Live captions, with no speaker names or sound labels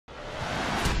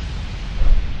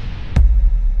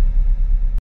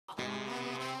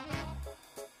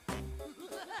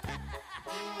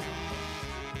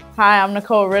Hi, I'm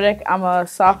Nicole Riddick. I'm a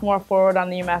sophomore forward on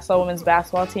the UMass Lowell women's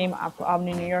basketball team. I'm from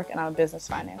Albany, New York, and I'm a business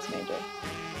finance major.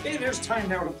 It is time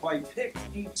now to play Pick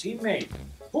a Teammate.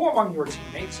 Who among your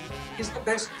teammates is the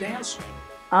best dancer?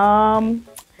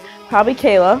 Probably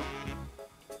Kayla.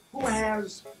 Who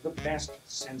has the best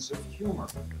sense of humor?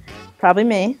 Probably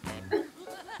me.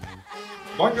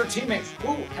 Among your teammates,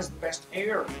 who has the best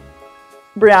hair?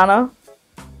 Brianna.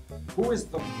 Who is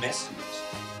the messiest?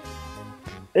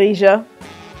 Asia.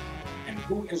 And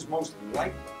who is most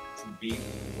likely to be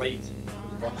late to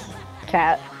the bus?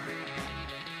 Kat.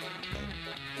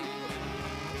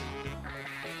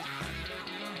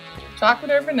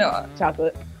 Chocolate or vanilla?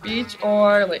 Chocolate. Beach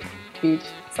or lake? Beach.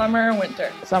 Summer or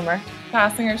winter? Summer.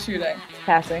 Passing or shooting?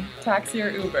 Passing. Taxi or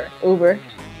Uber? Uber.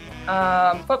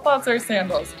 Flip-flops or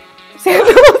sandals?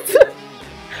 Sandals.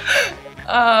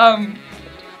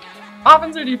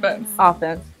 Offense or defense?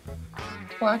 Offense.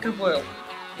 Black or blue?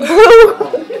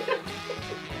 Blue.